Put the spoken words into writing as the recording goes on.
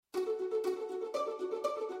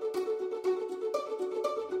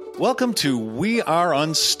Welcome to We Are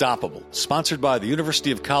Unstoppable, sponsored by the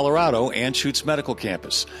University of Colorado Anschutz Medical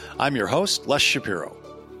Campus. I'm your host, Les Shapiro.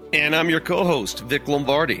 And I'm your co-host, Vic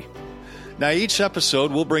Lombardi. Now, each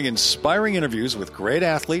episode will bring inspiring interviews with great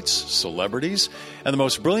athletes, celebrities, and the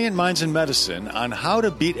most brilliant minds in medicine on how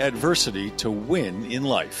to beat adversity to win in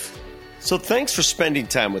life. So thanks for spending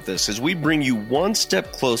time with us as we bring you one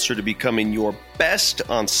step closer to becoming your best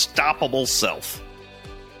unstoppable self.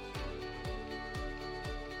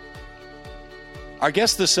 Our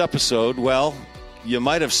guest this episode, well, you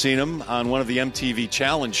might have seen him on one of the MTV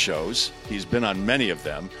Challenge shows. He's been on many of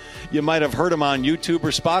them. You might have heard him on YouTube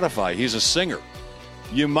or Spotify. He's a singer.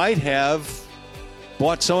 You might have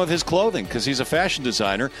bought some of his clothing because he's a fashion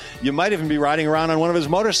designer. You might even be riding around on one of his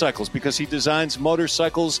motorcycles because he designs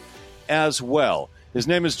motorcycles as well. His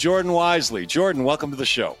name is Jordan Wisely. Jordan, welcome to the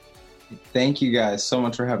show. Thank you guys so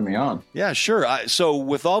much for having me on. Yeah, sure. So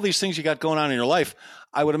with all these things you got going on in your life,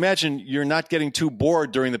 I would imagine you're not getting too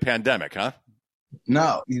bored during the pandemic, huh?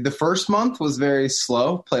 No, the first month was very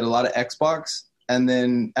slow, played a lot of Xbox. And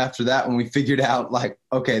then after that, when we figured out like,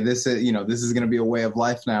 okay, this is going to be a way of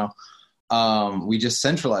life now. We just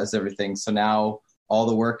centralized everything. So now all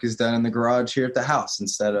the work is done in the garage here at the house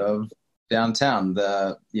instead of downtown.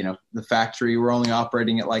 The factory, we're only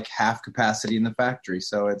operating at like half capacity in the factory.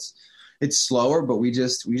 So it's slower, but we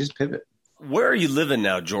just pivot. Where are you living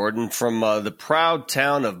now, Jordan? From the proud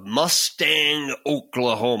town of Mustang,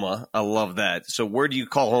 Oklahoma. I love that. So where do you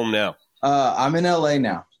call home now? I'm in LA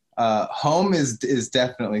now. Home is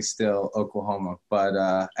definitely still Oklahoma, but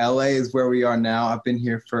LA is where we are now. I've been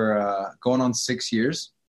here for going on 6 years.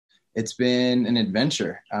 It's been an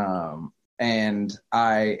adventure. And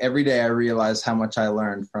every day I realize how much I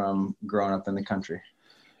learned from growing up in the country.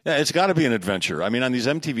 Yeah, it's got to be an adventure. I mean, on these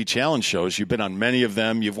MTV Challenge shows, you've been on many of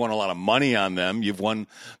them. You've won a lot of money on them. You've won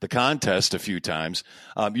the contest a few times.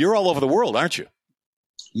 You're all over the world, aren't you?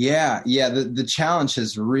 Yeah. The challenge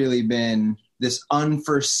has really been this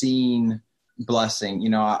unforeseen blessing. You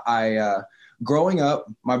know, I growing up,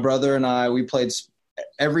 my brother and I, we played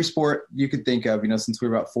every sport you could think of, since we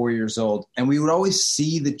were about 4 years old. And we would always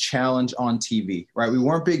see the challenge on TV, right? We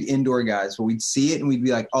weren't big indoor guys, but we'd see it and we'd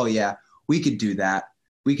be like, oh, yeah, we could do that.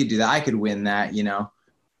 We could do that. I could win that,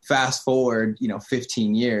 Fast forward,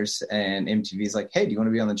 15 years and MTV's like, hey, do you want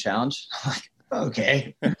to be on the challenge? I'm like,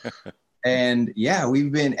 okay. And yeah,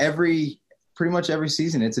 we've been pretty much every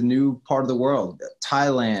season. It's a new part of the world.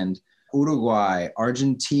 Thailand, Uruguay,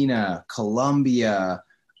 Argentina, Colombia,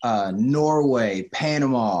 Norway,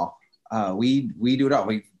 Panama. We do it all.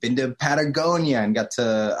 We've been to Patagonia and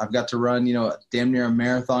I've got to run, damn near a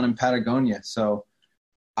marathon in Patagonia. So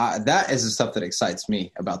that is the stuff that excites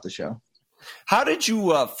me about the show. How did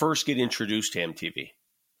you first get introduced to MTV?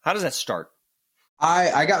 How does that start?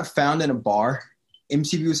 I got found in a bar.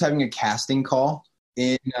 MTV was having a casting call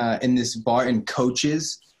in this bar, and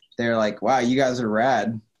coaches, they're like, wow, you guys are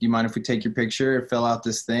rad. Do you mind if we take your picture, fill out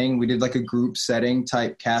this thing? We did like a group setting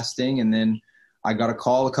type casting. And then I got a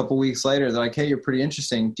call a couple weeks later. They're like, hey, you're pretty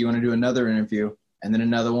interesting. Do you want to do another interview? And then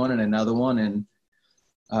another one and another one. And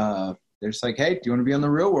they're just like, hey, do you want to be on The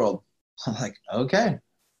Real World? I'm like, okay.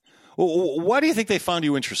 Well, why do you think they found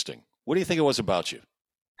you interesting? What do you think it was about you?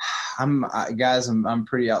 I'm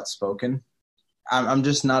pretty outspoken. I'm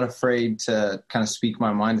just not afraid to kind of speak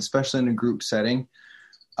my mind, especially in a group setting.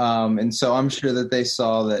 And so I'm sure that they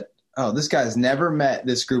saw that, oh, this guy's never met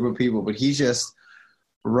this group of people, but he's just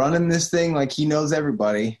running this thing like he knows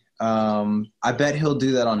everybody. I bet he'll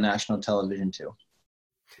do that on national television too.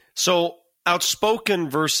 So outspoken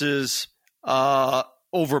versus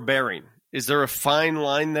overbearing. Is there a fine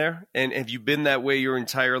line there? And have you been that way your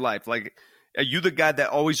entire life? Like, are you the guy that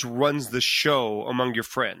always runs the show among your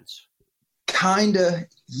friends? Kinda,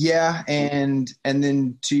 yeah. And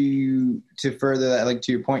then to further that, like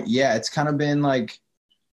to your point, yeah, it's kind of been like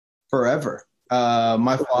forever.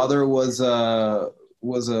 My father was a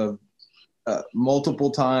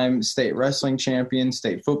multiple time state wrestling champion,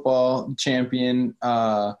 state football champion.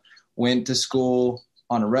 Went to school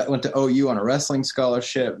went to OU on a wrestling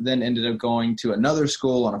scholarship, then ended up going to another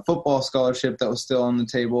school on a football scholarship that was still on the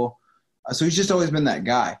table. So he's just always been that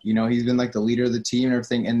guy. He's been like the leader of the team and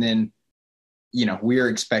everything. And then, we are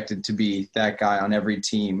expected to be that guy on every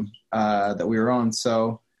team that we were on.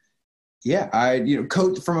 So, yeah,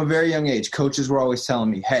 coach from a very young age. Coaches were always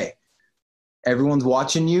telling me, hey, everyone's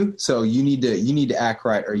watching you, so you need to act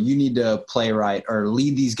right, or you need to play right, or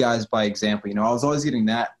lead these guys by example. I was always getting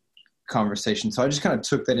that conversation. So I just kind of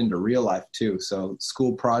took that into real life too. So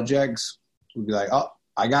school projects would be like, oh,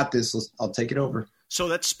 I got this. I'll take it over. So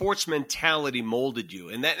that sports mentality molded you.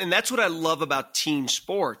 And that's what I love about team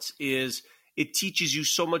sports is it teaches you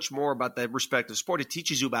so much more about that respective sport. It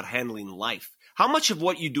teaches you about handling life. How much of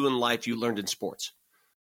what you do in life you learned in sports?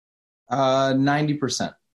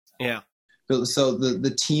 90%. Yeah. So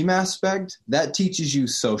the team aspect, that teaches you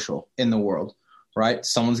social in the world, right?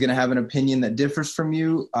 Someone's going to have an opinion that differs from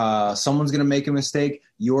you. Someone's going to make a mistake.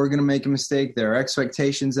 You're going to make a mistake. There are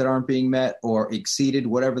expectations that aren't being met or exceeded,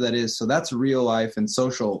 whatever that is. So that's real life and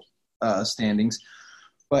social standings.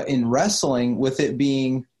 But in wrestling, with it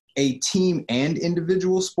being a team and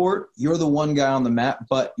individual sport, you're the one guy on the mat,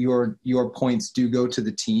 but your points do go to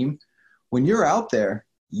the team. When you're out there,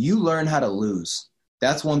 you learn how to lose.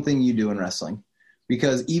 That's one thing you do in wrestling,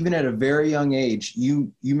 because even at a very young age,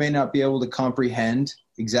 you may not be able to comprehend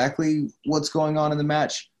exactly what's going on in the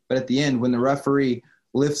match. But at the end, when the referee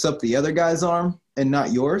lifts up the other guy's arm and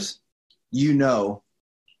not yours, you know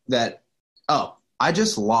that, oh, I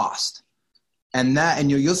just lost. And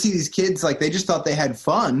you'll see these kids, like, they just thought they had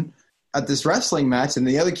fun at this wrestling match, and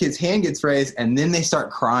the other kid's hand gets raised, and then they start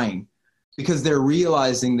crying because they're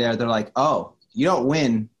realizing they're like, oh, you don't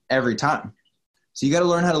win every time. So you got to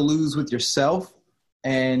learn how to lose with yourself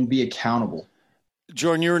and be accountable.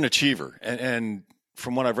 Jordan, you're an achiever. And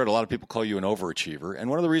from what I've read, a lot of people call you an overachiever. And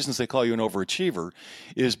one of the reasons they call you an overachiever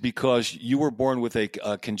is because you were born with a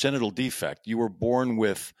congenital defect. You were born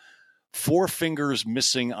with 4 fingers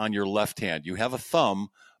missing on your left hand. You have a thumb,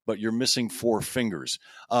 but you're missing 4 fingers.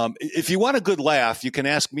 If you want a good laugh, you can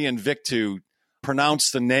ask me and Vic to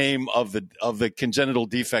pronounce the name of the congenital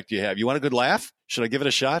defect you have. You want a good laugh? Should I give it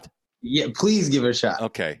a shot? Yeah, please give it a shot.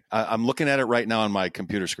 Okay. I'm looking at it right now on my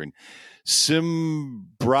computer screen.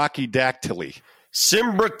 Symbrachydactyly.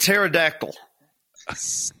 Symbropterodactyl.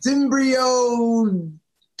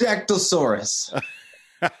 Symbriodactylosaurus.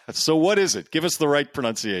 So what is it? Give us the right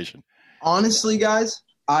pronunciation. Honestly, guys,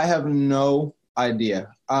 I have no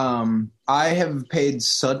idea. I have paid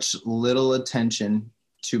such little attention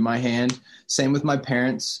to my hand. Same with my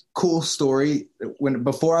parents. Cool story.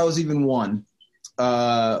 Before I was even 1,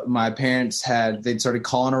 my parents they'd started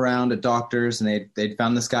calling around at doctors, and they'd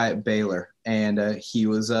found this guy at Baylor, and he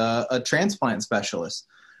was a transplant specialist.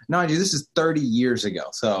 Mind you, this is 30 years ago,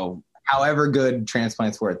 so however good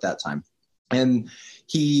transplants were at that time. And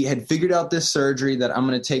he had figured out this surgery that I'm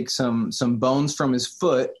going to take some bones from his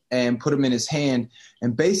foot and put them in his hand,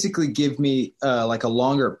 and basically give me like a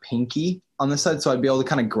longer pinky on this side, so I'd be able to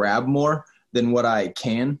kind of grab more than what I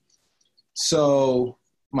can. So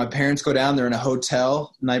my parents go down, they're in a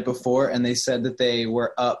hotel the night before, and they said that they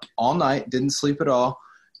were up all night, didn't sleep at all,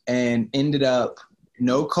 and ended up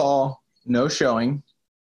no call, no showing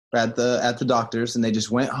at the doctor's, and they just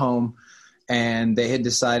went home, and they had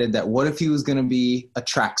decided that what if he was going to be a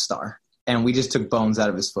track star, and we just took bones out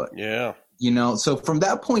of his foot. Yeah. So from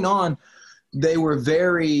that point on, they were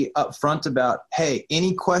very upfront about, hey,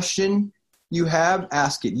 any question you have,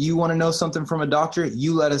 ask it. You want to know something from a doctor,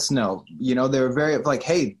 you let us know. They were very like,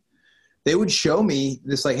 hey, they would show me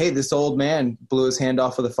this, like, hey, this old man blew his hand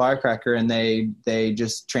off with a firecracker, and they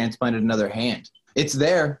just transplanted another hand. It's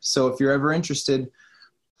there. So if you're ever interested,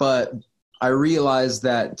 but I realized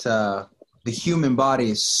that the human body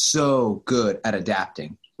is so good at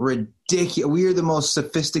adapting. Ridiculous. We are the most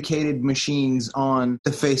sophisticated machines on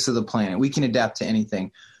the face of the planet. We can adapt to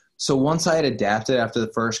anything. So once I had adapted after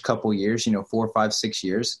the first couple years, 4, 5, 6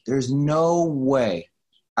 years, there's no way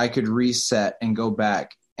I could reset and go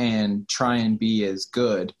back and try and be as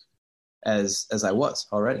good as I was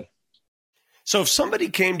already. So if somebody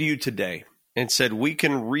came to you today and said, we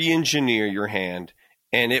can re-engineer your hand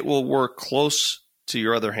and it will work close to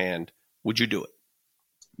your other hand, would you do it?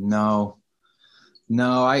 No,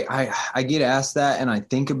 I get asked that, and I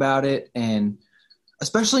think about it, and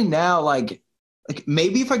especially now, like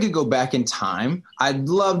maybe if I could go back in time, I'd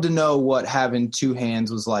love to know what having 2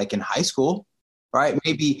 hands was like in high school, right?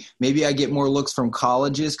 Maybe I get more looks from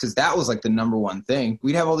colleges, because that was like the number one thing.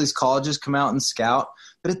 We'd have all these colleges come out and scout,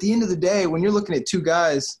 but at the end of the day, when you're looking at 2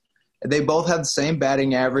 guys, they both have the same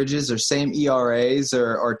batting averages or same ERAs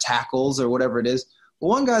or tackles or whatever it is.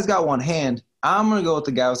 Well, one guy's got 1 hand. I'm going to go with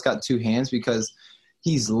the guy who's got 2 hands, because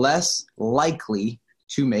he's less likely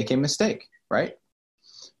to make a mistake, right?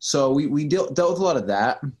 So we dealt with a lot of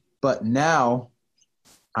that, but now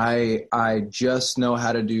I just know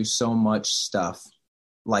how to do so much stuff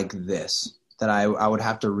like this that I would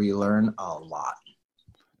have to relearn a lot.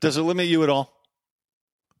 Does it limit you at all?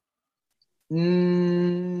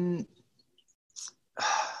 I'm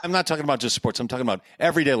not talking about just sports. I'm talking about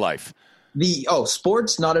everyday life.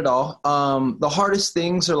 Sports, not at all. The hardest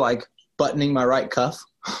things are like buttoning my right cuff.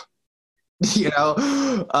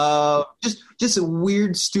 Just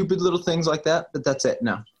weird, stupid little things like that. But that's it.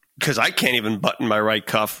 No. Because I can't even button my right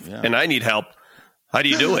cuff, and I need help. How do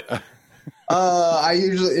you do it? I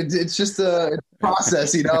usually it's just a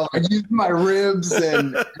process, you know. I use my ribs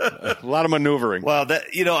and a lot of maneuvering. Well,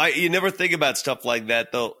 that you never think about stuff like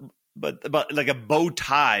that though. But about like a bow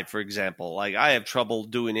tie, for example, like I have trouble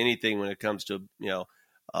doing anything when it comes to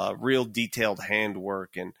real detailed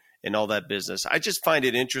handwork and all that business. I just find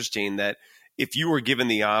it interesting that if you were given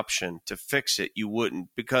the option to fix it, you wouldn't,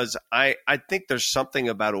 because I think there's something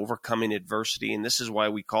about overcoming adversity. And this is why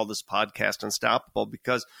we call this podcast Unstoppable,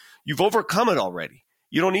 because you've overcome it already.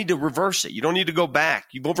 You don't need to reverse it. You don't need to go back.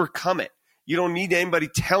 You've overcome it. You don't need anybody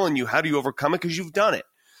telling you how do you overcome it, because you've done it.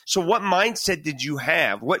 So what mindset did you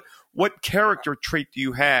have? What character trait do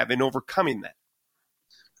you have in overcoming that?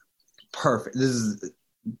 Perfect.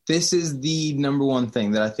 This is the number one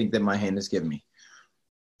thing that I think that my hand has given me.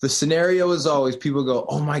 The scenario is always people go,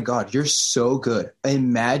 oh my God, you're so good.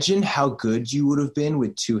 Imagine how good you would have been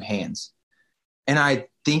with two hands. And I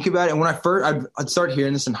think about it. And when I'd start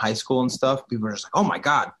hearing this in high school and stuff, people are just like, oh my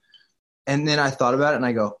God. And then I thought about it and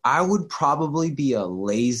I go, I would probably be a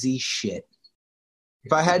lazy shit.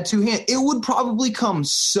 If I had two hands, it would probably come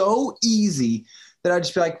so easy that I'd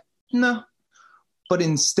just be like, no. But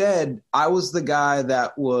instead, I was the guy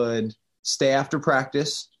that would stay after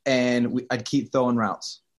practice and I'd keep throwing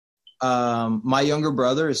routes. My younger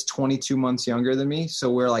brother is 22 months younger than me. So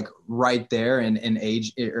we're like right there in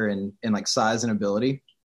age or in like size and ability.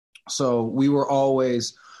 So we were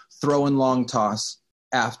always throwing long toss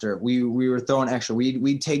after we were throwing extra.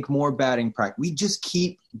 We'd take more batting practice. We'd just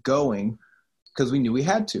keep going because we knew we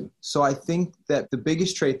had to. So I think that the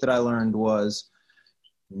biggest trait that I learned was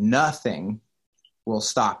nothing will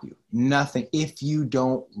stop you. Nothing if you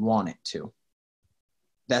don't want it to.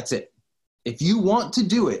 That's it. If you want to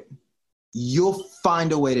do it, you'll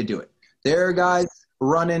find a way to do it. There are guys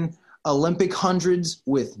running Olympic hundreds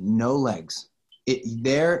with no legs.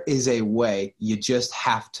 There is a way. You just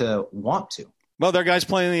have to want to. Well, there are guys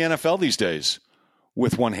playing in the NFL these days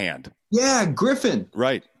with one hand. Yeah, Griffin.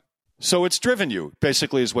 Right. So it's driven you,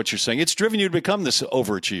 basically, is what you're saying. It's driven you to become this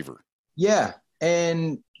overachiever. Yeah,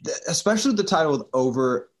 and especially with the title of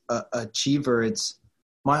overachiever, it's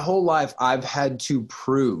my whole life I've had to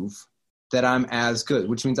prove that I'm as good,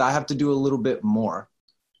 which means I have to do a little bit more.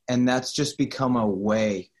 And that's just become a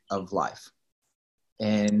way of life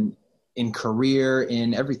and in career,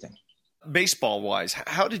 in everything. Baseball wise,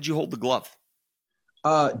 how did you hold the glove?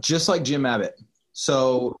 Just like Jim Abbott.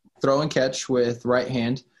 So throw and catch with right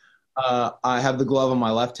hand. I have the glove on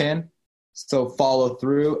my left hand. So follow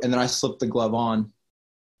through and then I slip the glove on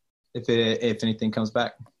if anything comes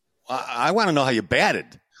back. I want to know how you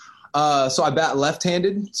batted. So I bat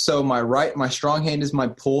left-handed. So my strong hand is my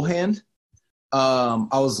pull hand. I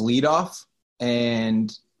was leadoff,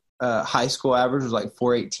 and high school average was like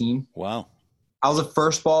 418. Wow. I was a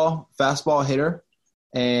first ball fastball hitter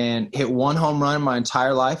and hit one home run in my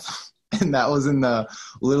entire life, and that was in the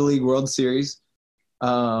Little League World Series.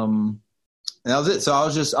 And that was it. So I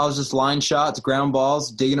was just line shots, ground balls,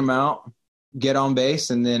 digging them out, get on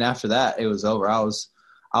base, and then after that, it was over. I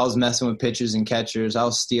was messing with pitchers and catchers. I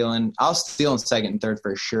was stealing second and third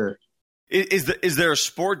for sure. Is there a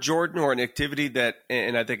sport, Jordan, or an activity that,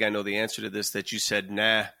 and I think I know the answer to this, that you said,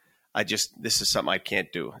 nah, this is something I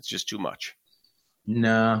can't do. It's just too much.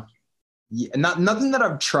 No, nothing that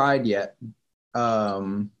I've tried yet.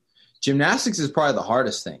 Gymnastics is probably the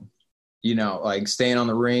hardest thing, like staying on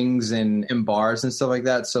the rings and bars and stuff like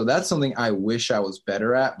that. So that's something I wish I was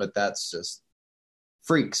better at, but that's just,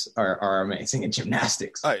 freaks are amazing at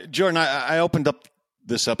gymnastics. All right, Jordan, I opened up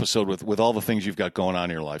this episode with all the things you've got going on in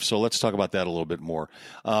your life. So let's talk about that a little bit more.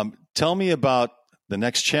 Tell me about the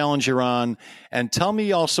next challenge you're on, and tell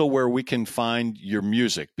me also where we can find your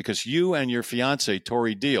music, because you and your fiance,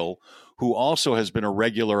 Tori Deal, who also has been a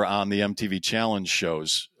regular on the MTV Challenge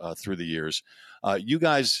shows through the years, you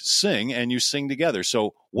guys sing and you sing together.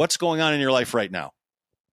 So what's going on in your life right now?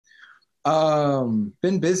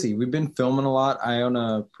 Been busy. We've been filming a lot. I own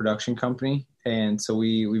a production company, and so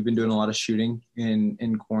we've been doing a lot of shooting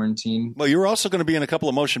in quarantine. Well, you're also going to be in a couple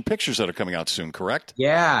of motion pictures that are coming out soon, correct?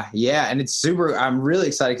 Yeah, and it's super. I'm really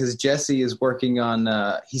excited because Jesse is working on.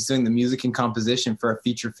 He's doing the music and composition for a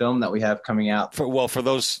feature film that we have coming out. For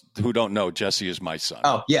those who don't know, Jesse is my son.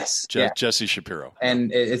 Oh yes, Jesse Shapiro,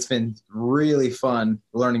 and it's been really fun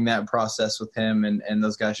learning that process with him and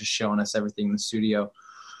those guys just showing us everything in the studio.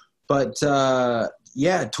 But,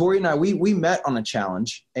 Tori and I, we met on a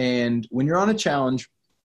challenge. And when you're on a challenge,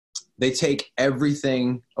 they take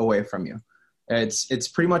everything away from you. It's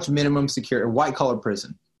pretty much minimum security. White-collar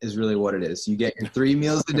prison is really what it is. You get your 3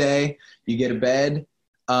 meals a day. You get a bed,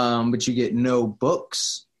 but you get no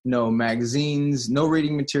books, no magazines, no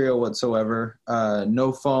reading material whatsoever,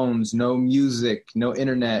 no phones, no music, no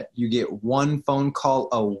internet. You get one phone call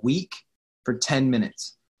a week for 10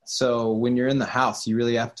 minutes. So when you're in the house, you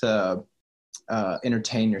really have to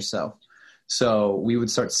entertain yourself. So we would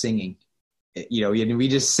start singing. We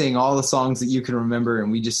just sing all the songs that you can remember,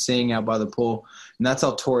 and we just sing out by the pool. And that's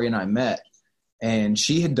how Tori and I met. And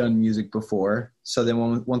she had done music before. So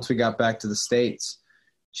then once we got back to the States,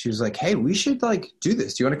 she was like, hey, we should do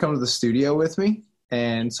this. Do you want to come to the studio with me?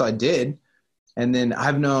 And so I did. And then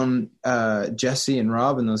I've known Jesse and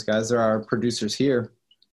Rob and those guys. They're our producers here.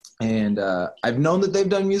 And I've known that they've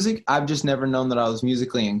done music. I've just never known that I was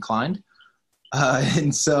musically inclined.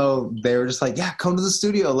 And so they were just like, yeah, come to the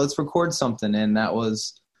studio. Let's record something. And that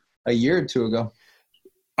was a year or two ago.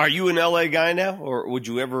 Are you an LA guy now, or would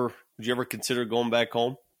you ever consider going back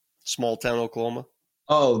home? Small town Oklahoma?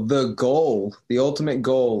 Oh, the ultimate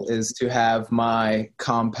goal is to have my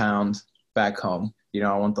compound back home.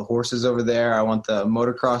 I want the horses over there. I want the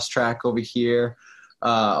motocross track over here.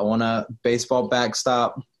 I want a baseball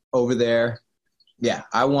backstop over there. Yeah,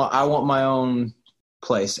 I want my own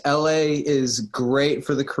place. LA is great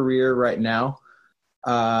for the career right now,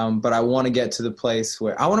 but I want to get to the place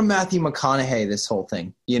where I want to Matthew McConaughey this whole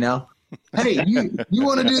thing. Hey, you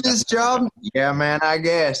want to do this job? Yeah, man, I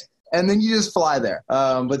guess. And then you just fly there.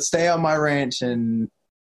 But stay on my ranch, and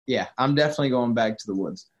yeah, I'm definitely going back to the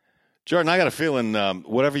woods. Jordan, I got a feeling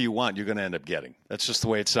whatever you want, you're going to end up getting. That's just the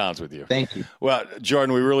way it sounds with you. Thank you. Well,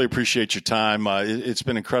 Jordan, we really appreciate your time. It's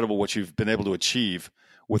been incredible what you've been able to achieve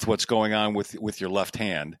with what's going on with your left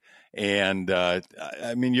hand. And I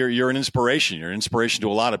mean, you're an inspiration. You're an inspiration to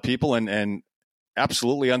a lot of people, and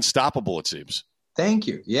absolutely unstoppable, it seems. Thank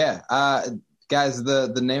you. Yeah. Guys,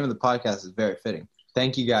 the name of the podcast is very fitting.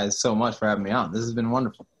 Thank you guys so much for having me on. This has been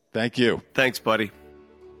wonderful. Thank you. Thanks, buddy.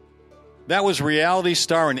 That was reality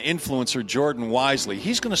star and influencer Jordan Wisely.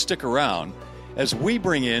 He's going to stick around as we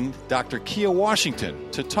bring in Dr. Kia Washington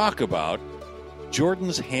to talk about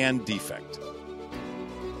Jordan's hand defect.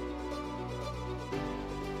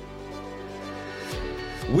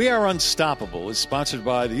 We Are Unstoppable is sponsored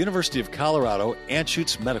by the University of Colorado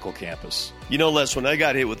Anschutz Medical Campus. Les, when I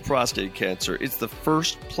got hit with prostate cancer, it's the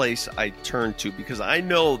first place I turned to because I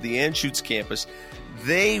know the Anschutz campus,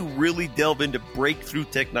 they really delve into breakthrough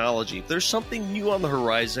technology. If there's something new on the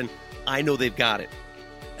horizon, I know they've got it.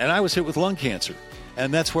 And I was hit with lung cancer,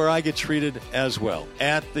 and that's where I get treated as well,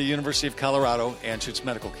 at the University of Colorado Anschutz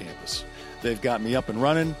Medical Campus. They've got me up and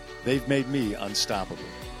running. They've made me unstoppable.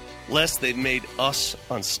 Les, they've made us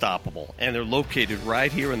unstoppable, and they're located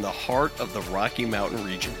right here in the heart of the Rocky Mountain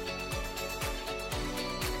region.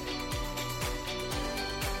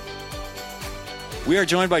 We are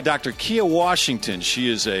joined by Dr. Kia Washington. She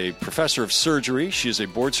is a professor of surgery. She is a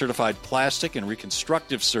board-certified plastic and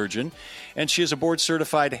reconstructive surgeon, and she is a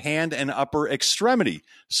board-certified hand and upper extremity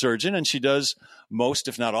surgeon, and she does most,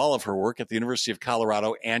 if not all, of her work at the University of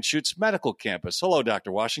Colorado Anschutz Medical Campus. Hello,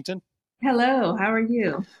 Dr. Washington. Hello, how are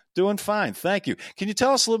you? Doing fine, thank you. Can you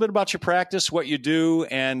tell us a little bit about your practice, what you do,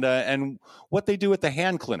 and what they do at the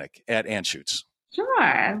hand clinic at Anschutz? Sure,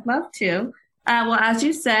 I'd love to. Well, as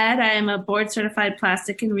you said, I am a board-certified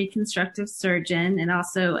plastic and reconstructive surgeon and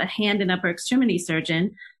also a hand and upper extremity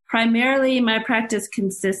surgeon. Primarily, my practice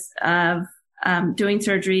consists of doing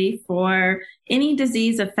surgery for any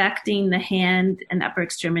disease affecting the hand and upper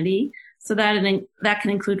extremity. So that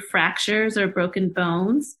can include fractures or broken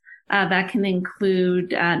bones. That can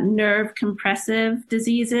include nerve compressive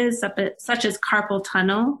diseases such as carpal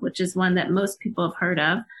tunnel, which is one that most people have heard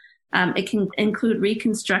of. It can include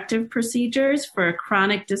reconstructive procedures for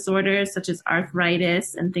chronic disorders such as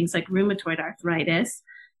arthritis and things like rheumatoid arthritis.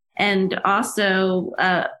 And also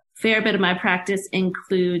a fair bit of my practice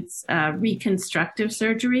includes reconstructive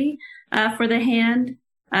surgery for the hand.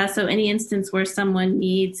 So any instance where someone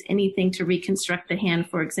needs anything to reconstruct the hand,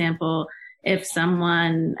 for example, if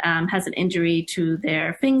someone has an injury to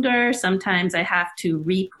their finger, sometimes I have to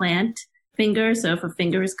replant fingers. So if a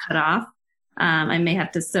finger is cut off, I may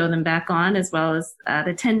have to sew them back on, as well as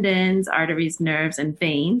the tendons, arteries, nerves, and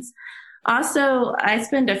veins. Also, I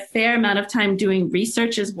spend a fair amount of time doing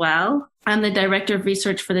research as well. I'm the director of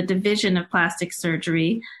research for the Division of Plastic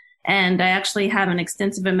Surgery, and I actually have an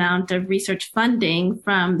extensive amount of research funding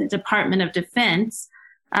from the Department of Defense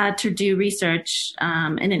to do research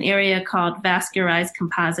in an area called vascularized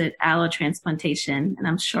composite allotransplantation. And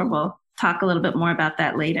I'm sure we'll talk a little bit more about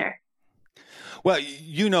that later. Well,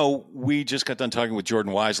 we just got done talking with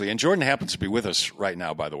Jordan Wisely, and Jordan happens to be with us right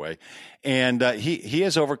now, by the way. And he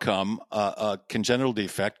has overcome a congenital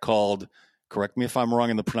defect called, correct me if I'm wrong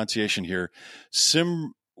in the pronunciation here,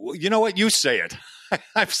 you know what? You say it.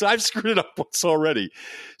 I've screwed it up once already.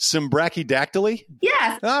 Symbrachydactyly?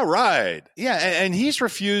 Yes. All right. Yeah, and he's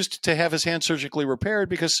refused to have his hand surgically repaired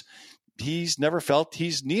because he's never felt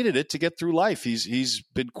he's needed it to get through life. He's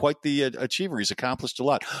been quite the achiever. He's accomplished a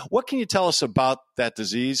lot. What can you tell us about that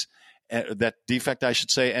disease, that defect, I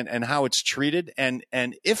should say, and how it's treated, and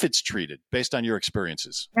if it's treated based on your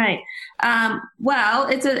experiences? Right. Well,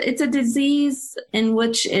 it's a disease in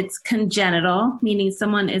which it's congenital, meaning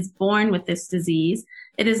someone is born with this disease.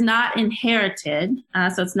 It is not inherited,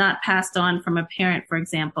 so it's not passed on from a parent, for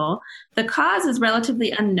example. The cause is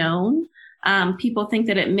relatively unknown. People think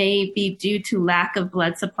that it may be due to lack of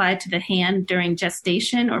blood supply to the hand during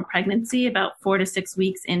gestation or pregnancy, about 4 to 6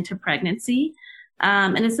 weeks into pregnancy.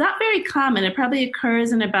 And it's not very common. It probably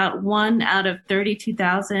occurs in about 1 out of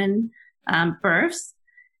 32,000 births.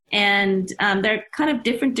 And there are kind of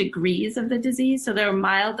different degrees of the disease. So there are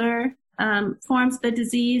milder forms of the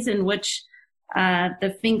disease in which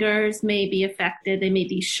the fingers may be affected. They may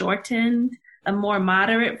be shortened. A more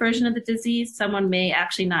moderate version of the disease, someone may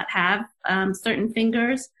actually not have certain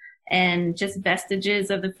fingers and just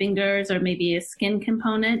vestiges of the fingers or maybe a skin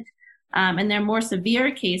component. And there are more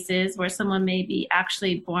severe cases where someone may be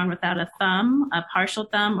actually born without a thumb, a partial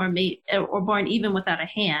thumb, or born even without a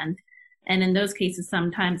hand. And in those cases,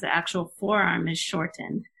 sometimes the actual forearm is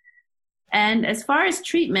shortened. And as far as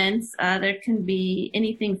treatments, there can be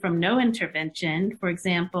anything from no intervention. For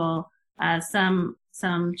example,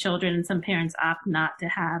 some children and some parents opt not to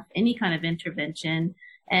have any kind of intervention.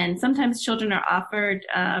 And sometimes children are offered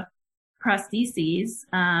prostheses,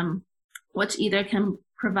 which either can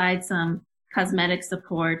provide some cosmetic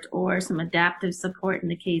support or some adaptive support in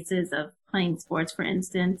the cases of playing sports, for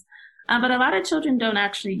instance. But a lot of children don't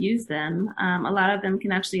actually use them. A lot of them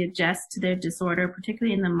can actually adjust to their disorder,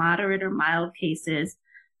 particularly in the moderate or mild cases.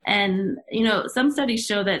 And, some studies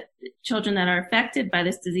show that children that are affected by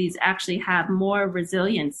this disease actually have more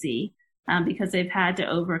resiliency because they've had to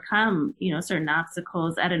overcome, certain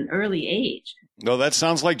obstacles at an early age. No, that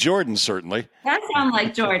sounds like Jordan, certainly. That sounds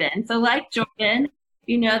like Jordan. So like Jordan,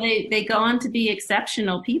 they go on to be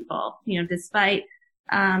exceptional people, despite,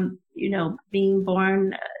 being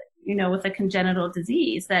born, with a congenital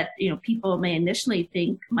disease that, people may initially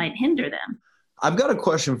think might hinder them. I've got a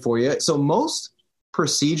question for you. So most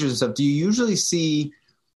procedures and stuff, do you usually see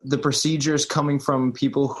the procedures coming from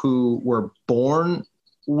people who were born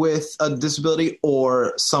with a disability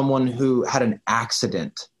or someone who had an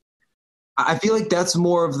accident? I feel like that's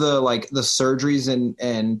more of the surgeries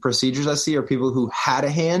and procedures I see are people who had a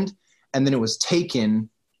hand and then it was taken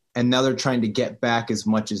and now they're trying to get back as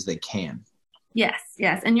much as they can. Yes.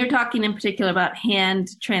 And you're talking in particular about hand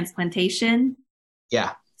transplantation?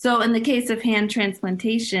 Yeah. So in the case of hand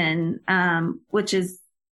transplantation, which is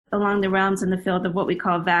along the realms in the field of what we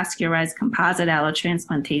call vascularized composite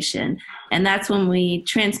allotransplantation, and that's when we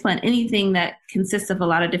transplant anything that consists of a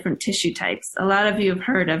lot of different tissue types. A lot of you have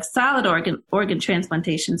heard of solid organ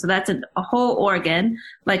transplantation. So that's a whole organ,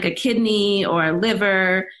 like a kidney or a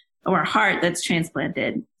liver or a heart that's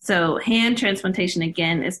transplanted. So hand transplantation,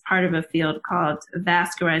 again, is part of a field called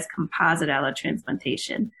vascularized composite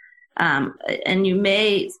allotransplantation. And you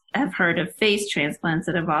may have heard of face transplants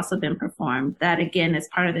that have also been performed. That, again, is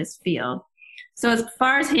part of this field. So as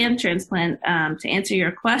far as hand transplant, to answer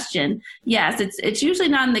your question, yes, it's usually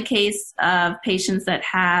not in the case of patients that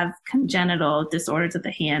have congenital disorders of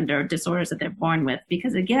the hand or disorders that they're born with,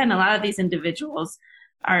 because, again, a lot of these individuals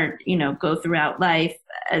are, go throughout life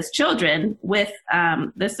as children with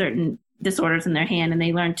the certain disorders in their hand, and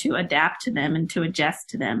they learn to adapt to them and to adjust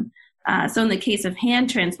to them. So in the case of hand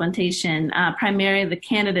transplantation, primarily the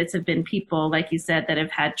candidates have been people, like you said, that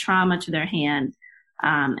have had trauma to their hand,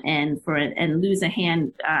 and lose a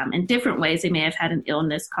hand in different ways. They may have had an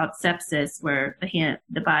illness called sepsis, where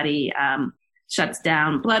the body shuts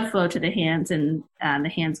down blood flow to the hands, and the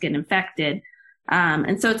hands get infected.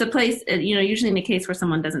 And so it's a place, usually in the case where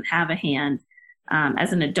someone doesn't have a hand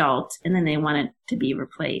as an adult, and then they want it to be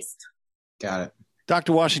replaced. Got it.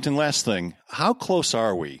 Dr. Washington, last thing, how close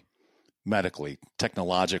are we medically,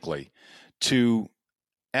 technologically, to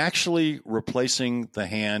actually replacing the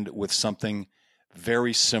hand with something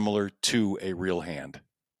very similar to a real hand?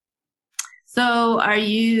 So are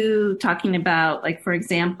you talking about, for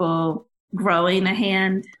example, growing a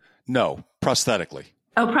hand? No, prosthetically.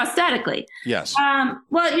 Oh, prosthetically. Yes.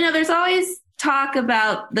 Well, there's always talk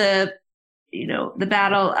about the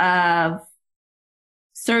battle of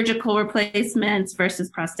surgical replacements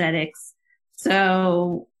versus prosthetics.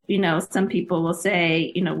 So, some people will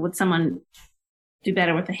say, would someone do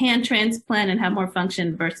better with a hand transplant and have more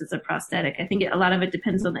function versus a prosthetic? I think a lot of it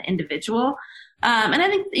depends on the individual. And I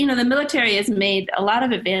think, the military has made a lot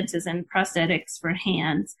of advances in prosthetics for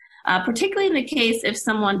hands, particularly in the case if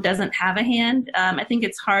someone doesn't have a hand. I think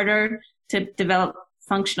it's harder to develop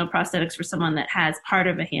functional prosthetics for someone that has part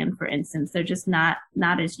of a hand, for instance. They're just not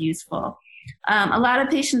as useful. A lot of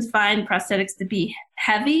patients find prosthetics to be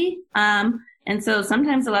heavy. And so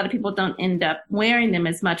sometimes a lot of people don't end up wearing them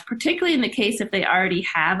as much, particularly in the case if they already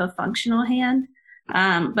have a functional hand.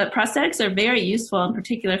 But prosthetics are very useful, in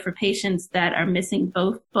particular for patients that are missing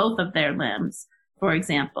both of their limbs, for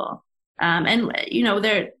example. And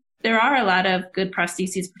there are a lot of good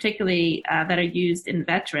prostheses, particularly that are used in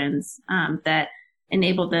veterans, that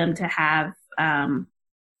enable them to have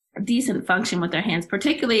decent function with their hands.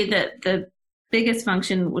 Particularly the biggest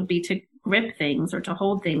function would be to grip things or to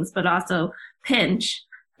hold things, but also pinch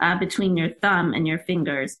between your thumb and your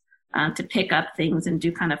fingers to pick up things and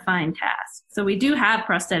do kind of fine tasks. So we do have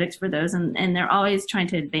prosthetics for those, and they're always trying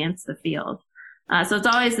to advance the field. So it's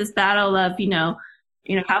always this battle of,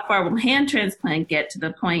 how far will hand transplant get to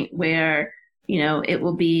the point where, it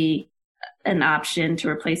will be an option to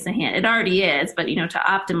replace the hand. It already is, but, to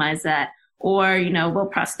optimize that. Or, will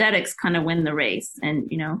prosthetics kind of win the race? And,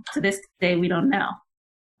 to this day, we don't know.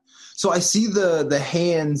 So I see the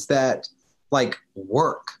hands that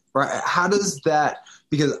work, right? How does that,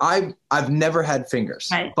 because I've never had fingers,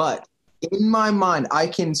 right. But in my mind,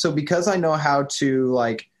 because I know how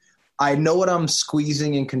to I know what I'm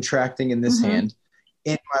squeezing and contracting in this hand.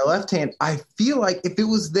 In my left hand, I feel like if it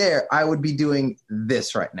was there, I would be doing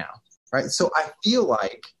this right now, right? So I feel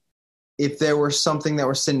like if there were something that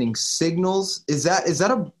were sending signals, is that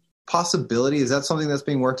a possibility? Is that something that's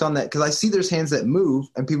being worked on? That because I see there's hands that move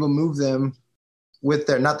and people move them with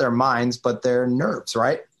not their minds, but their nerves,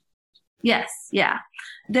 right? Yes, yeah.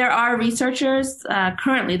 There are researchers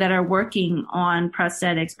currently that are working on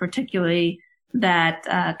prosthetics, particularly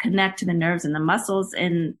that connect to the nerves and the muscles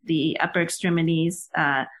in the upper extremities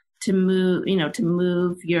to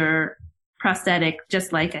move your prosthetic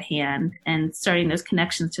just like a hand and starting those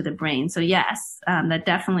connections to the brain. So yes, that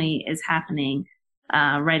definitely is happening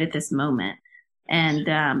right at this moment. And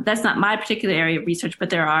that's not my particular area of research,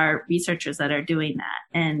 but there are researchers that are doing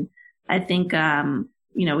that. And I think,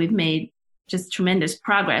 we've made just tremendous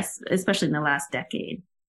progress, especially in the last decade.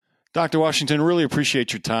 Dr. Washington, really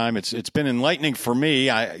appreciate your time. It's been enlightening for me.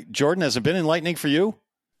 Jordan, has it been enlightening for you?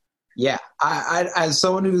 Yeah. I as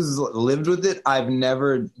someone who's lived with it, I've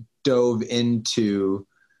never dove into,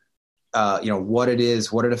 what it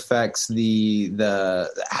is, what it affects, the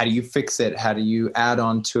how do you fix it? How do you add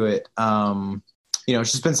on to it?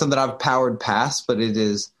 It's just been something I've powered past, but it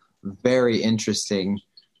is very interesting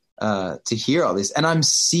to hear all this. And I'm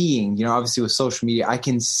seeing, obviously with social media, I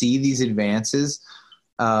can see these advances.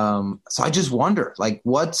 So I just wonder,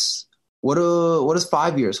 what does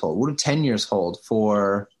 5 years hold? What do 10 years hold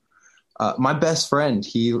for my best friend?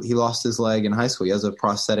 He lost his leg in high school. He has a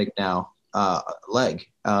prosthetic now leg.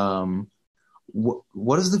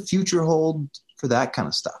 What does the future hold for that kind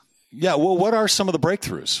of stuff? Yeah. Well, what are some of the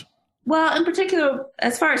breakthroughs? Well, in particular,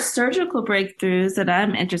 as far as surgical breakthroughs that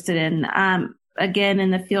I'm interested in, again,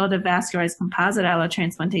 in the field of vascularized composite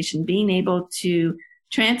allotransplantation, being able to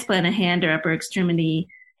transplant a hand or upper extremity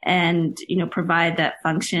and, provide that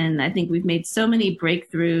function. I think we've made so many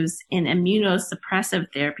breakthroughs in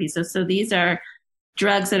immunosuppressive therapy. So these are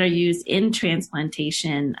drugs that are used in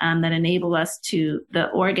transplantation that enable us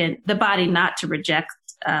the body not to reject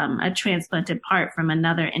a transplanted part from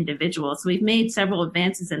another individual. So we've made several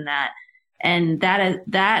advances in that. And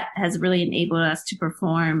that has really enabled us to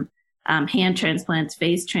perform hand transplants,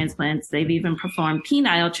 face transplants. They've even performed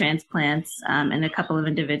penile transplants in a couple of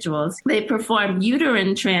individuals. They performed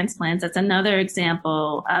uterine transplants. That's another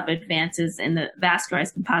example of advances in the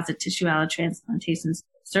vascularized composite tissue allotransplantation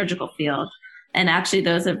surgical field. And actually,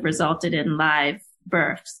 those have resulted in live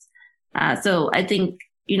births. So I think,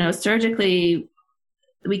 surgically,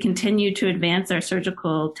 we continue to advance our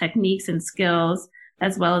surgical techniques and skills,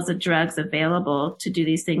 as well as the drugs available to do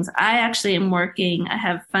these things. I actually I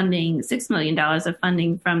have funding, $6 million of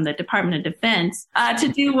funding from the Department of Defense to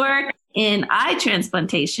do work in eye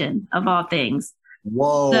transplantation, of all things.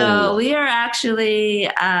 Whoa. So we are actually,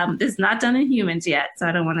 this is not done in humans yet, so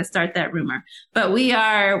I don't want to start that rumor. But we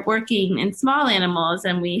are working in small animals,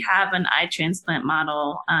 and we have an eye transplant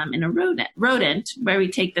model in a rodent where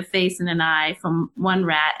we take the face and an eye from one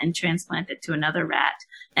rat and transplant it to another rat.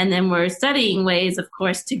 And then we're studying ways, of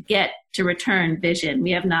course, to return vision.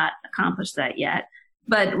 We have not accomplished that yet.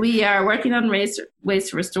 But we are working on ways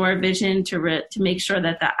to restore vision, to make sure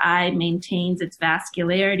that the eye maintains its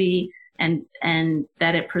vascularity and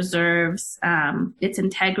that it preserves its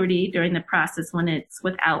integrity during the process when it's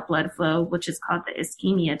without blood flow, which is called the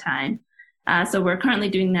ischemia time. So we're currently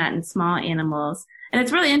doing that in small animals. And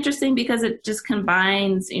it's really interesting because it just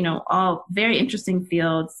combines, all very interesting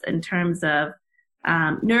fields in terms of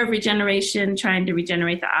nerve regeneration, trying to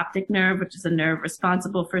regenerate the optic nerve, which is a nerve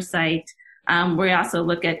responsible for sight. We also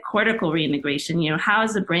look at cortical reintegration. How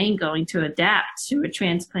is the brain going to adapt to a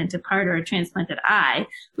transplanted part or a transplanted eye?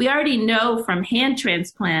 We already know from hand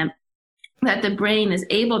transplant that the brain is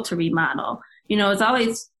able to remodel. It's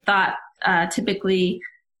always thought typically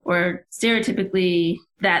or stereotypically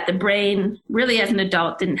that the brain really as an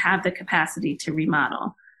adult didn't have the capacity to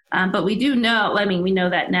remodel. But we do know, we know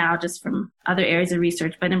that now just from other areas of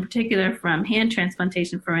research, but in particular from hand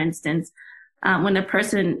transplantation, for instance, when a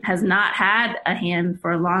person has not had a hand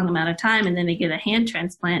for a long amount of time and then they get a hand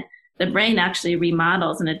transplant, the brain actually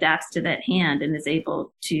remodels and adapts to that hand and is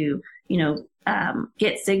able to,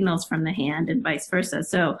 get signals from the hand and vice versa.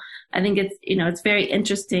 So I think it's very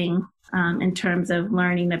interesting in terms of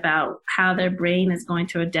learning about how their brain is going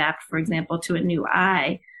to adapt, for example, to a new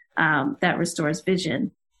eye that restores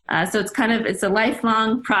vision. So it's a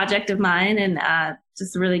lifelong project of mine and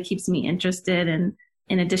just really keeps me interested in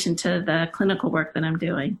addition to the clinical work that I'm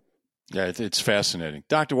doing. Yeah, it's fascinating.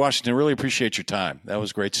 Dr. Washington, really appreciate your time. That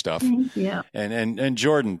was great stuff. Thank you. And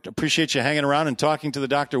Jordan, appreciate you hanging around and talking to the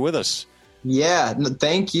doctor with us. Yeah,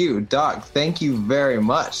 thank you, Doc. Thank you very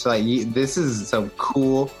much. This is some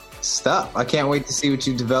cool stuff. I can't wait to see what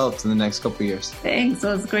you developed in the next couple of years. Thanks. It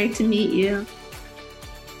was great to meet you.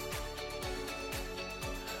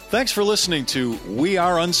 Thanks for listening to We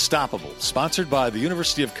Are Unstoppable, sponsored by the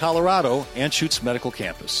University of Colorado Anschutz Medical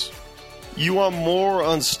Campus. You want more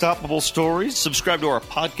unstoppable stories? Subscribe to our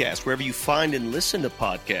podcast wherever you find and listen to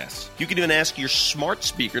podcasts. You can even ask your smart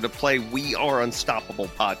speaker to play We Are Unstoppable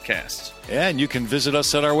podcasts. And you can visit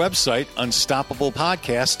us at our website,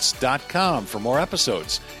 unstoppablepodcasts.com, for more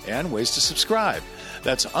episodes and ways to subscribe.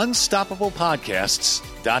 That's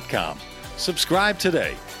unstoppablepodcasts.com. Subscribe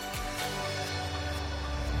today.